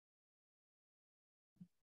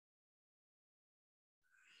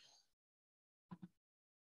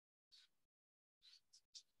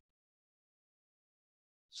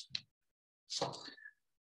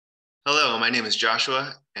Hello, my name is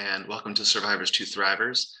Joshua, and welcome to Survivors to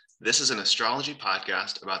Thrivers. This is an astrology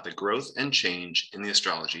podcast about the growth and change in the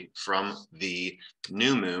astrology from the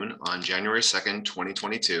new moon on January 2nd,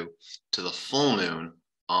 2022 to the full moon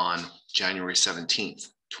on January 17th,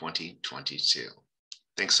 2022.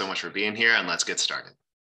 Thanks so much for being here, and let's get started.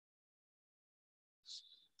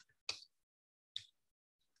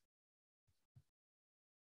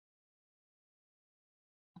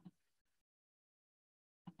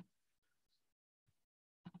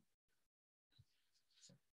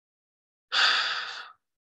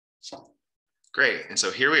 Great, and so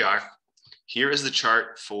here we are. Here is the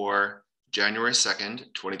chart for January 2nd,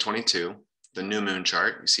 2022, the new moon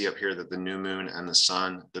chart. You see up here that the new moon and the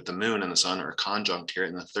sun, that the moon and the sun are conjunct here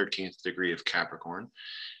in the 13th degree of Capricorn.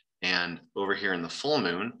 And over here in the full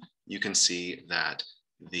moon, you can see that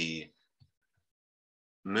the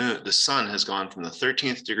sun has gone from the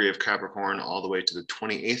 13th degree of Capricorn all the way to the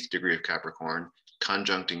 28th degree of Capricorn,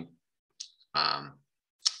 conjuncting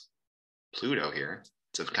Pluto here.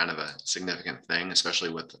 It's a kind of a significant thing, especially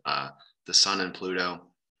with the sun and Pluto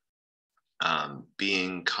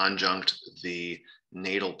being conjunct the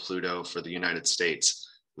natal Pluto for the United States,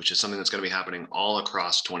 which is something that's going to be happening all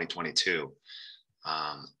across 2022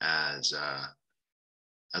 as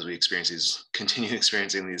we continue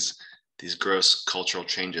experiencing these gross cultural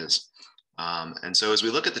changes. And so as we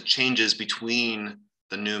look at the changes between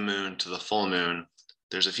the new moon to the full moon,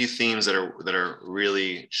 there's a few themes that are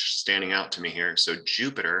really standing out to me here. So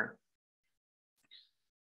Jupiter,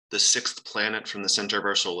 the sixth planet from the center of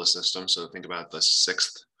our solar system. So think about the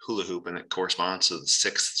sixth hula hoop, and it corresponds to the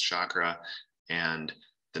sixth chakra and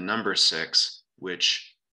the number 6,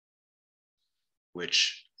 which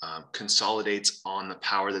consolidates on the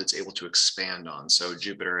power that it's able to expand on. So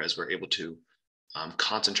Jupiter, as we're able to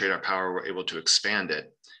concentrate our power, we're able to expand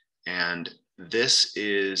it. And this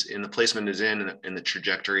is in the placement is in the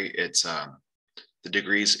trajectory. It's the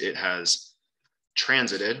degrees it has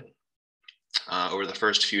transited over the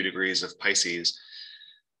first few degrees of Pisces.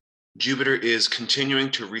 Jupiter is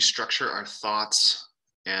continuing to restructure our thoughts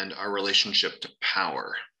and our relationship to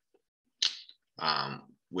power,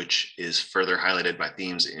 which is further highlighted by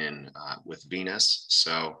themes with Venus.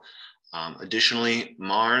 So additionally,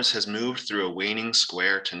 Mars has moved through a waning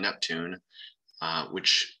square to Neptune,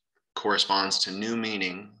 which corresponds to new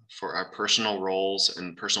meaning for our personal roles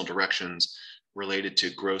and personal directions related to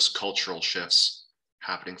gross cultural shifts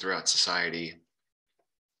happening throughout society.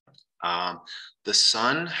 The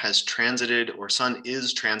sun is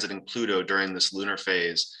transiting Pluto during this lunar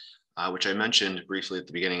phase, which I mentioned briefly at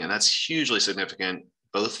the beginning, and that's hugely significant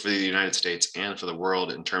both for the United States and for the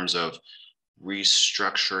world in terms of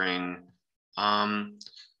restructuring,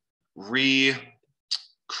 recreating,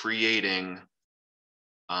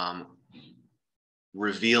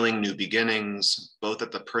 revealing new beginnings, both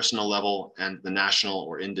at the personal level and the national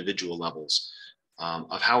or individual levels,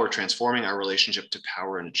 of how we're transforming our relationship to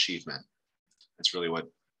power and achievement. That's really what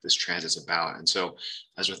this transit's about. And so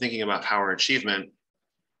as we're thinking about power and achievement,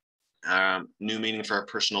 new meaning for our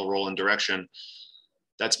personal role and direction,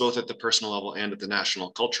 that's both at the personal level and at the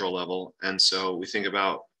national cultural level. And so we think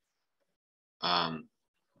about the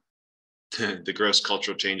gross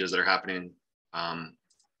cultural changes that are happening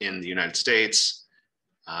in the United States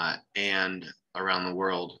and around the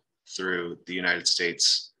world through the United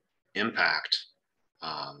States impact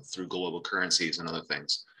through global currencies and other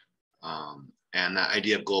things. And that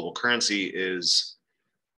idea of global currency is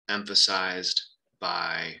emphasized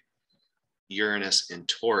by Uranus in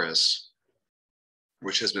Taurus,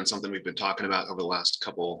 which has been something we've been talking about over the last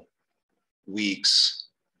couple weeks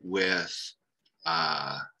with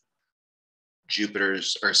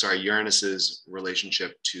Uranus's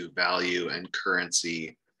relationship to value and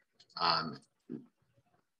currency.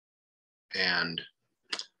 And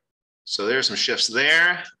so there's some shifts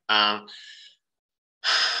there.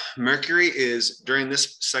 Mercury is, during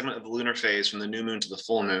this segment of the lunar phase from the new moon to the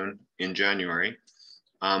full moon in January,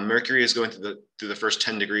 Mercury is going through the first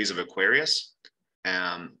 10 degrees of Aquarius,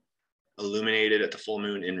 illuminated at the full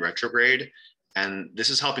moon in retrograde. And this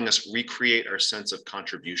is helping us recreate our sense of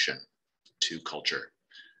contribution to culture.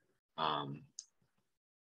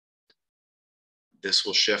 This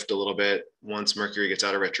will shift a little bit once Mercury gets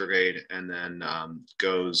out of retrograde and then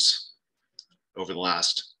goes over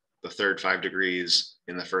the third 5 degrees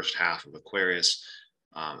in the first half of Aquarius.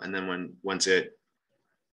 And then once it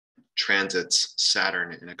transits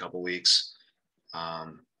Saturn in a couple weeks,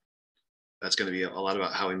 that's going to be a lot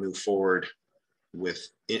about how we move forward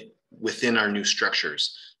within our new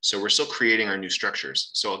structures. So we're still creating our new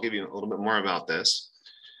structures. So I'll give you a little bit more about this.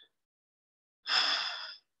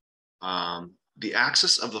 the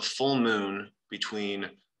axis of the full moon between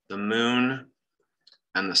the moon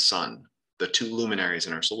and the sun, the two luminaries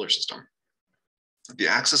in our solar system. The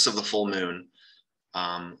axis of the full moon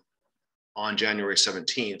on January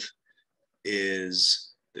 17th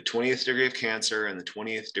is the 20th degree of Cancer and the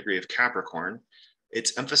 20th degree of Capricorn.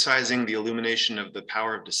 It's emphasizing the illumination of the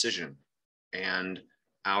power of decision and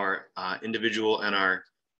our individual and our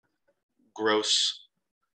gross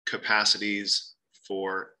capacities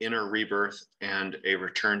for inner rebirth and a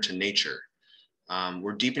return to nature.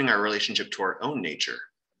 We're deepening our relationship to our own nature,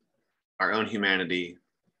 our own humanity,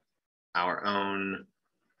 our own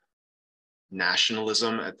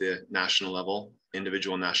nationalism at the national level,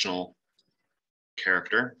 individual national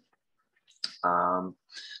character.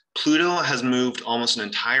 Pluto has moved almost an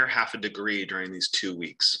entire half a degree during these 2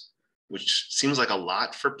 weeks, which seems like a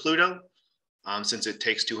lot for Pluto, since it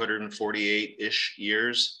takes 248-ish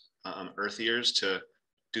years, Earth years, to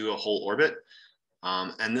do a whole orbit.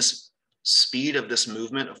 And this speed of this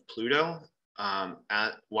movement of Pluto,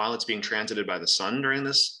 while it's being transited by the sun during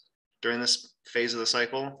this phase of the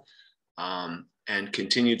cycle, and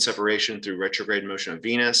continued separation through retrograde motion of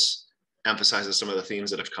Venus, emphasizes some of the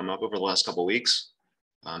themes that have come up over the last couple of weeks,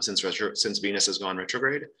 since Venus has gone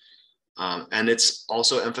retrograde. And it's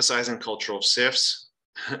also emphasizing cultural shifts,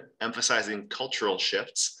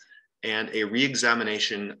 and a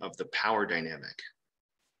re-examination of the power dynamic.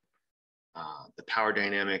 The power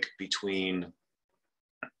dynamic between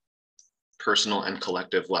personal and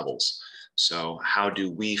collective levels. So how do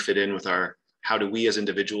we as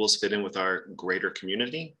individuals fit in with our greater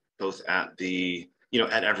community, both at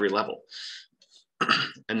at every level?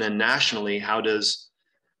 And then nationally, how does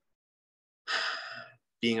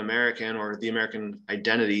being American or the American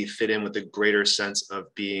identity fit in with the greater sense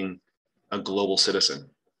of being a global citizen?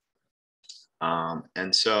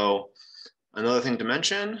 And so another thing to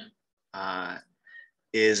mention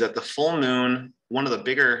is that the full moon, one of the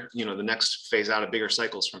bigger, the next phase out of bigger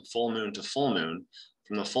cycles from full moon to full moon,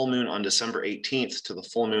 from the full moon on December 18th to the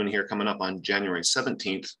full moon here coming up on January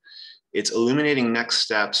 17th, it's illuminating next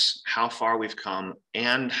steps, how far we've come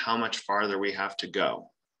and how much farther we have to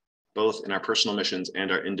go, both in our personal missions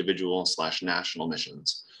and our individual/national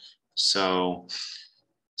missions. So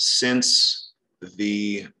since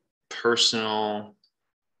the personal,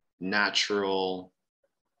 natural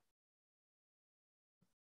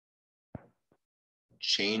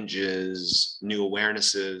changes, new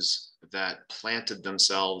awarenesses that planted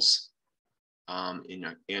themselves in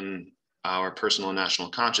our personal and national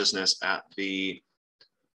consciousness at the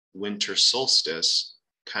winter solstice,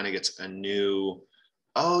 kind of gets a new,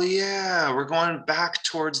 oh yeah, we're going back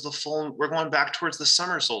towards the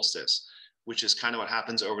summer solstice, which is kind of what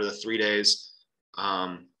happens over the 3 days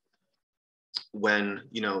when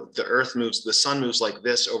the sun moves like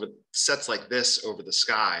this sets like this over the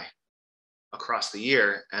sky across the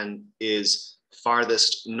year, and is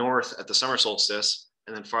farthest north at the summer solstice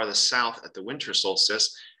and then farthest south at the winter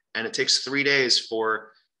solstice. And it takes 3 days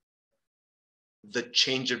for the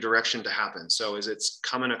change of direction to happen. So as it's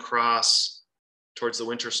coming across towards the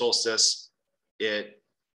winter solstice, it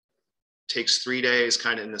takes 3 days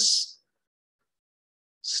kind of in this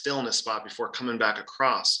stillness spot before coming back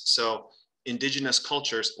across. So indigenous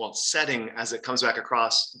cultures, setting as it comes back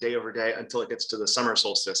across day over day until it gets to the summer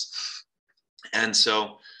solstice. And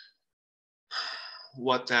so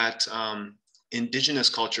what that indigenous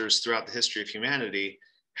cultures throughout the history of humanity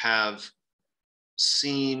have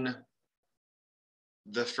seen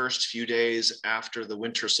the first few days after the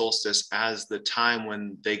winter solstice as the time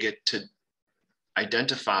when they get to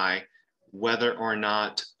identify whether or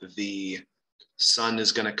not the sun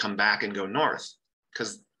is going to come back and go north,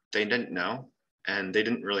 because they didn't know, and they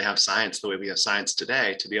didn't really have science the way we have science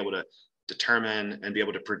today to be able to determine and be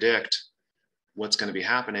able to predict what's going to be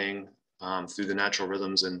happening through the natural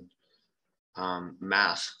rhythms and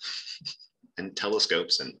math and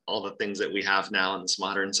telescopes and all the things that we have now in this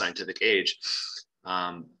modern scientific age.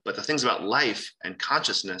 But the things about life and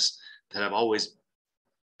consciousness that have always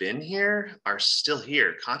been here are still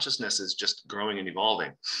here. Consciousness is just growing and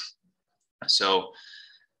evolving. So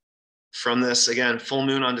from this, again, full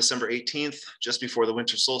moon on December 18th, just before the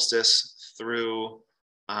winter solstice, through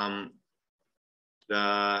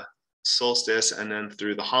the solstice, and then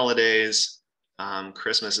through the holidays.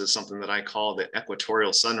 Christmas is something that I call the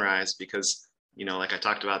equatorial sunrise, because, like I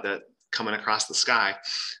talked about, that coming across the sky,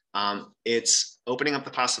 it's opening up the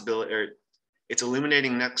possibility, or it's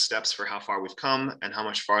illuminating next steps for how far we've come and how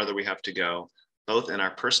much farther we have to go, both in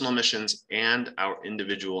our personal missions and our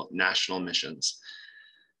individual national missions.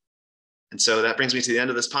 And so that brings me to the end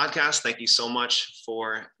of this podcast. Thank you so much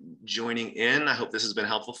for joining in. I hope this has been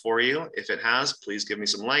helpful for you. If it has, please give me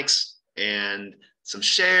some likes and some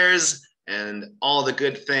shares and all the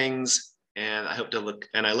good things. And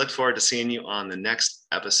I look forward to seeing you on the next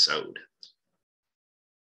episode.